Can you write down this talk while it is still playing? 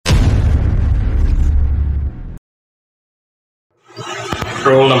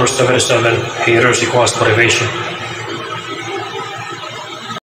Rule number 77, haters equals motivation.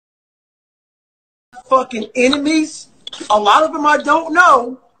 Fucking enemies, a lot of them I don't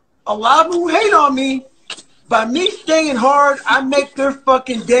know, a lot of them who hate on me. By me staying hard, I make their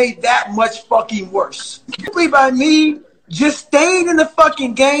fucking day that much fucking worse. Simply by me just staying in the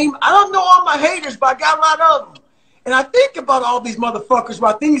fucking game. I don't know all my haters, but I got a lot of them. And I think about all these motherfuckers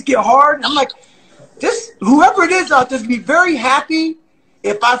while things get hard. And I'm like, whoever it is out there, be very happy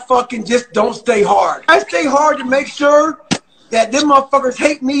if I fucking just don't stay hard. I stay hard to make sure that them motherfuckers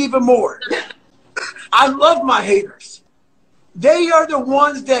hate me even more. I love my haters. They are the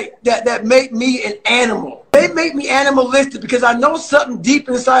ones that make me an animal. They make me animalistic because I know something deep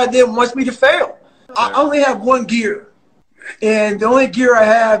inside of them wants me to fail. I only have one gear. And the only gear I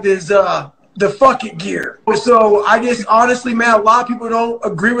have is the fuck it gear. So I just honestly, man, a lot of people don't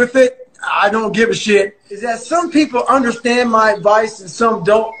agree with it. I don't give a shit. Is that some people understand my advice and some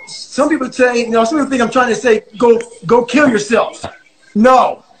don't. Some people say, some people think I'm trying to say, go kill yourself.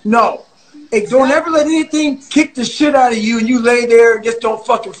 No. Hey, don't ever let anything kick the shit out of you and you lay there and just don't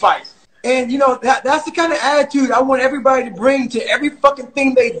fucking fight. And that's the kind of attitude I want everybody to bring to every fucking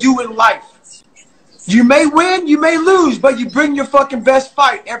thing they do in life. You may win, you may lose, but you bring your fucking best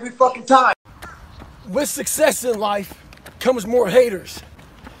fight every fucking time. With success in life comes more haters.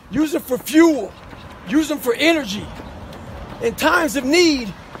 Use them for fuel. Use them for energy. In times of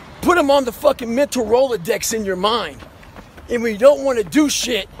need, put them on the fucking mental Rolodex in your mind. And when you don't want to do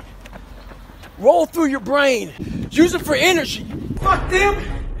shit, roll through your brain. Use it for energy. Fuck them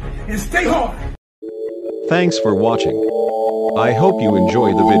and stay hard. Thanks for watching. I hope you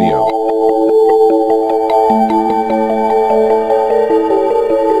enjoyed the video.